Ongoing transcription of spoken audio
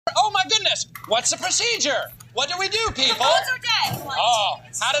goodness. What's the procedure? What do we do, people? The phones are dead. Oh,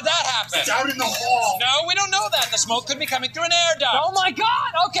 how did that happen? It's out in the hall. No, we don't know that. The smoke could be coming through an air duct. Oh my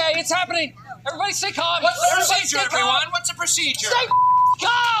God! Okay, it's happening. Everybody stay calm. What's the Everybody procedure, stay calm. everyone? What's the procedure? Stay calm!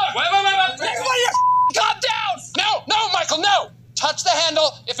 Wait. Everybody calm down! No, Michael, no. Touch the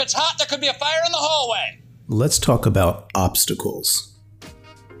handle. If it's hot, there could be a fire in the hallway. Let's talk about obstacles.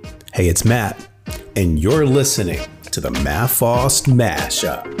 Hey, it's Matt, and you're listening to the MathFost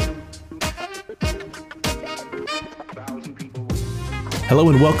Mashup. Hello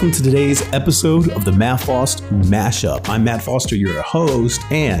and welcome to today's episode of the MathFost Mashup. I'm Matt Foster, your host,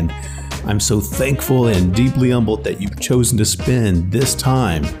 and I'm so thankful and deeply humbled that you've chosen to spend this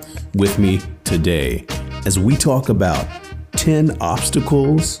time with me today as we talk about 10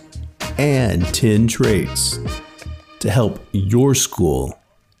 obstacles and 10 traits to help your school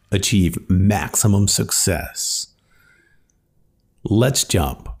achieve maximum success. Let's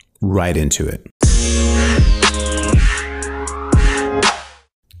jump right into it.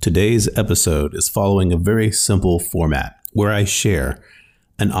 Today's episode is following a very simple format where I share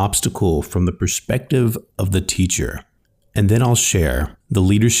an obstacle from the perspective of the teacher, and then I'll share the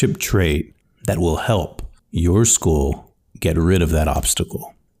leadership trait that will help your school get rid of that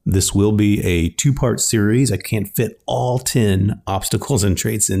obstacle. This will be a two-part series. I can't fit all 10 obstacles and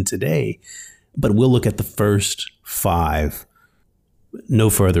traits in today, but we'll look at the first 5.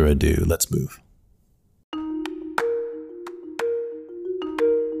 No further ado, let's move.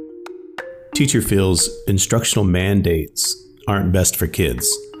 Teacher feels instructional mandates aren't best for kids.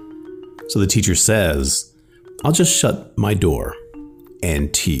 So the teacher says, I'll just shut my door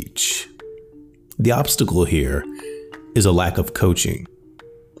and teach. The obstacle here is a lack of coaching.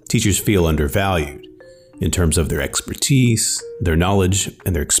 Teachers feel undervalued in terms of their expertise, their knowledge,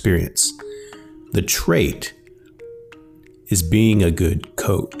 and their experience. The trait is being a good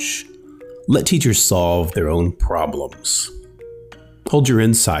coach. Let teachers solve their own problems. Hold your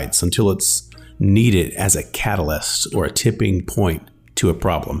insights until it's needed as a catalyst or a tipping point to a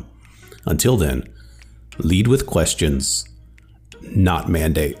problem. Until then, lead with questions, not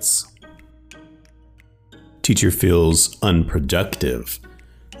mandates. Teacher feels unproductive.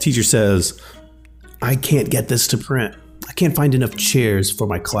 Teacher says, I can't get this to print. I can't find enough chairs for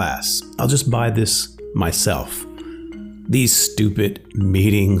my class. I'll just buy this myself. These stupid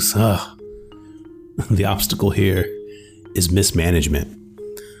meetings, The obstacle here is mismanagement.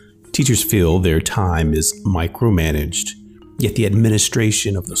 Teachers feel their time is micromanaged, yet the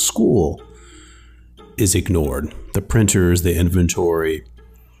administration of the school is ignored. The printers, the inventory,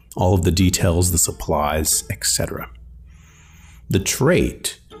 all of the details, the supplies, etc. The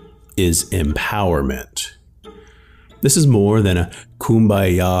trait is empowerment. This is more than a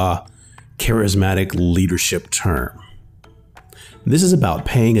kumbaya, charismatic leadership term. This is about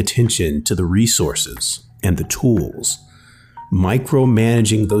paying attention to the resources and the tools,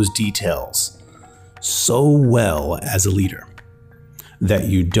 micromanaging those details so well as a leader that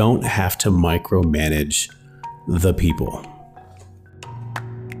you don't have to micromanage the people.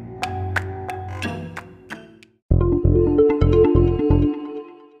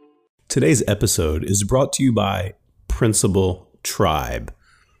 Today's episode is brought to you by Principal Tribe.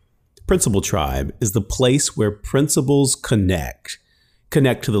 Principal Tribe is the place where principals connect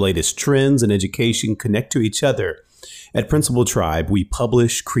to the latest trends in education, connect to each other. At Principal Tribe, we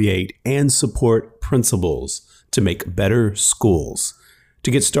publish, create, and support principals to make better schools.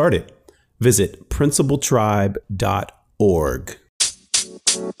 To get started, visit principaltribe.org.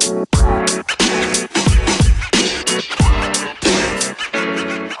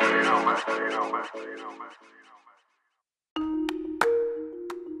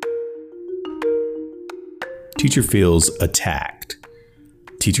 Teacher feels attacked.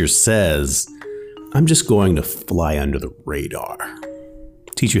 Teacher says, I'm just going to fly under the radar.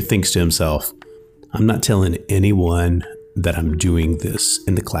 Teacher thinks to himself, I'm not telling anyone that I'm doing this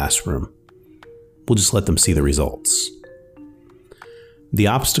in the classroom. We'll just let them see the results. The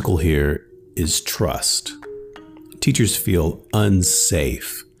obstacle here is trust. Teachers feel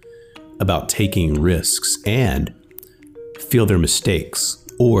unsafe about taking risks and feel their mistakes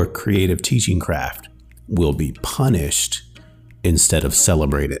or creative teaching craft will be punished instead of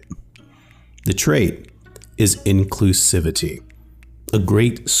celebrated. The trait is inclusivity. A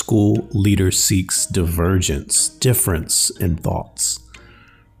great school leader seeks divergence, difference in thoughts.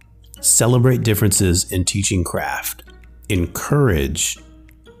 Celebrate differences in teaching craft. Encourage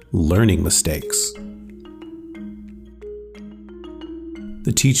learning mistakes.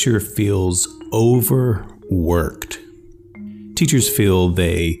 The teacher feels overworked. Teachers feel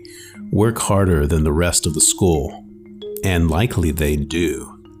they work harder than the rest of the school, and likely they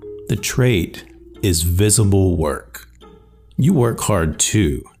do. The trait is visible work. You work hard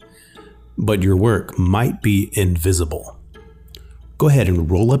too, but your work might be invisible. Go ahead and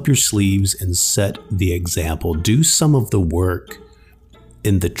roll up your sleeves and set the example. Do some of the work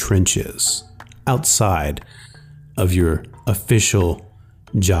in the trenches, outside of your official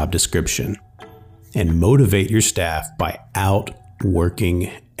job description, and motivate your staff by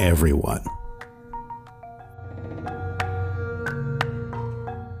outworking everyone.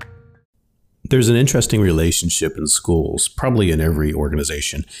 There's an interesting relationship in schools, probably in every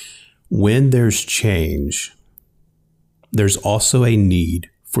organization. When there's change, there's also a need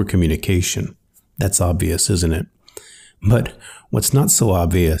for communication. That's obvious, isn't it? But what's not so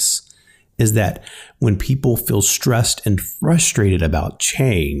obvious is that when people feel stressed and frustrated about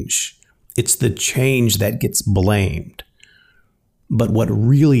change, it's the change that gets blamed. But what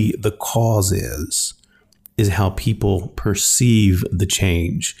really the cause is how people perceive the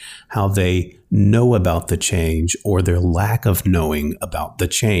change, how they know about the change, or their lack of knowing about the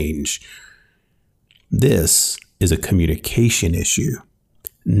change. This is a communication issue,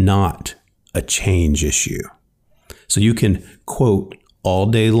 not a change issue. So you can quote all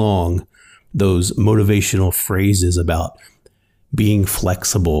day long those motivational phrases about being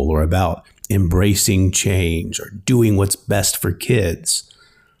flexible or about embracing change or doing what's best for kids.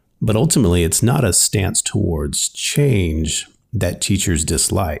 But ultimately, it's not a stance towards change that teachers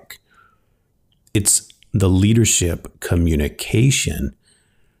dislike. It's the leadership communication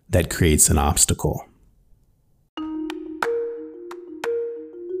that creates an obstacle.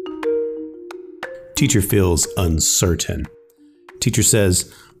 Teacher feels uncertain. Teacher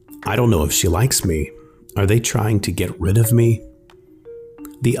says, I don't know if she likes me. Are they trying to get rid of me?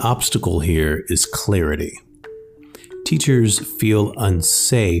 The obstacle here is clarity. Teachers feel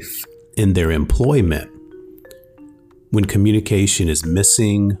unsafe in their employment when communication is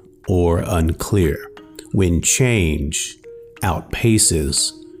missing or unclear, when change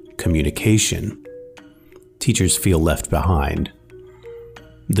outpaces communication. Teachers feel left behind.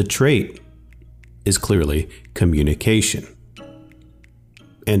 The trait is clearly communication.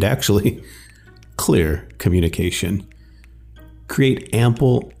 And actually, clear communication. Create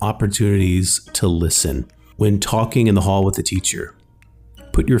ample opportunities to listen. When talking in the hall with the teacher,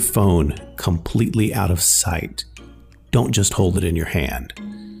 put your phone completely out of sight. Don't just hold it in your hand.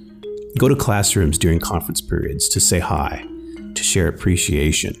 Go to classrooms during conference periods to say hi, to share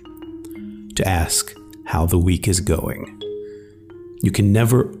appreciation, to ask how the week is going. You can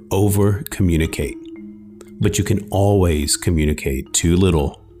never over-communicate, but you can always communicate too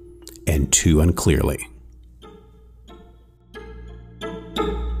little and too unclearly.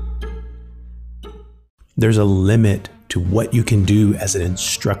 There's a limit to what you can do as an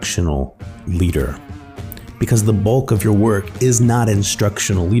instructional leader, because the bulk of your work is not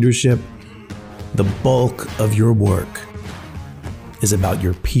instructional leadership. The bulk of your work is about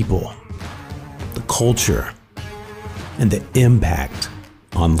your people, the culture, and the impact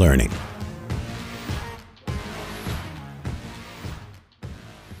on learning.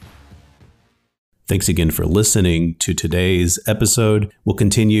 Thanks again for listening to today's episode. We'll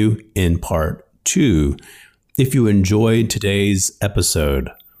continue in part 2. If you enjoyed today's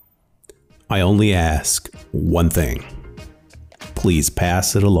episode, I only ask one thing. Please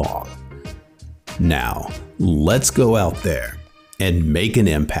pass it along. Now, let's go out there and make an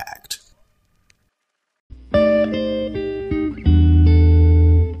impact.